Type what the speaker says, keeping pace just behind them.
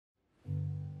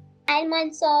9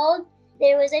 months old,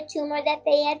 there was a tumor that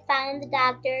they had found, the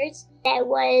doctors, that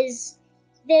was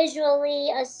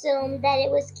visually assumed that it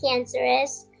was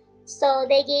cancerous. So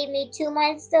they gave me 2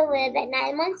 months to live at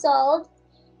 9 months old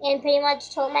and pretty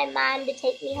much told my mom to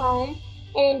take me home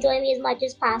and enjoy me as much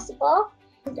as possible.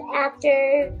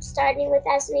 After starting with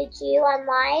SNHU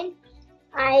online,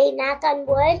 I, knock on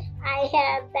wood, I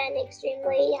have been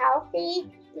extremely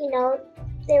healthy.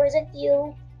 There was a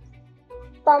few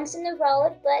bumps in the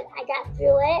road, but I got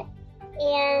through it.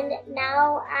 And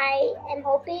now I am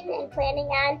hoping and planning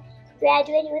on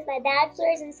graduating with my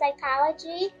bachelor's in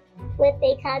psychology with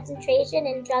a concentration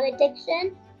in drug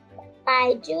addiction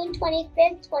by June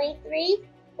 25th, 23,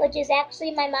 which is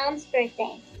actually my mom's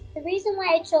birthday. The reason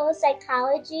why I chose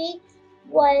psychology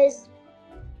was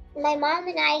my mom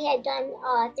and I had done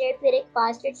therapeutic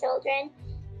foster children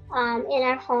in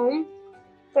our home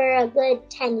for a good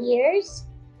 10 years.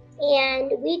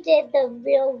 And we did the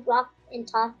real rough and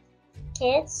tough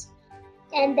kids.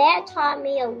 And that taught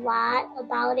me a lot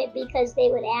about it because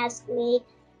they would ask me,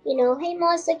 hey,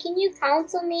 Melissa, can you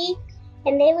counsel me?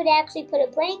 And they would actually put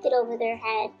a blanket over their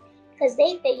head because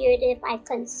they figured if I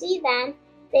couldn't see them,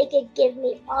 they could give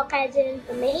me all kinds of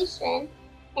information.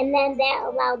 And then that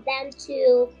allowed them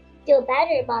to feel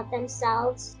better about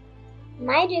themselves.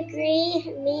 My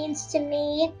degree means to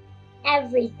me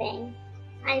everything.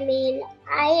 I mean,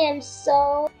 I am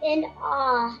so in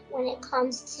awe when it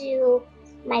comes to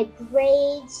my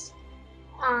grades,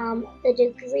 the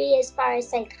degree as far as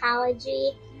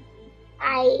psychology.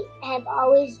 I have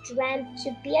always dreamt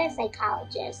to be a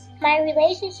psychologist. My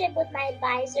relationship with my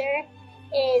advisor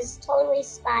is totally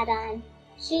spot on.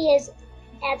 She is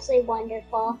absolutely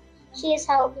wonderful. She has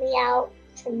helped me out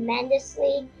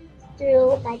tremendously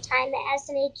through my time at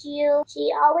SNHU.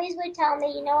 She always would tell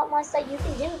me, you know what, Melissa, you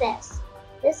can do this.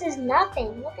 This is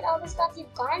nothing. Look at all the stuff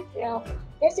you've gone through.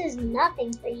 This is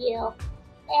nothing for you.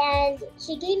 And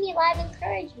she gave me a lot of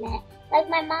encouragement, like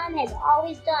my mom has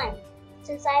always done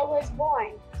since I was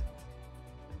born.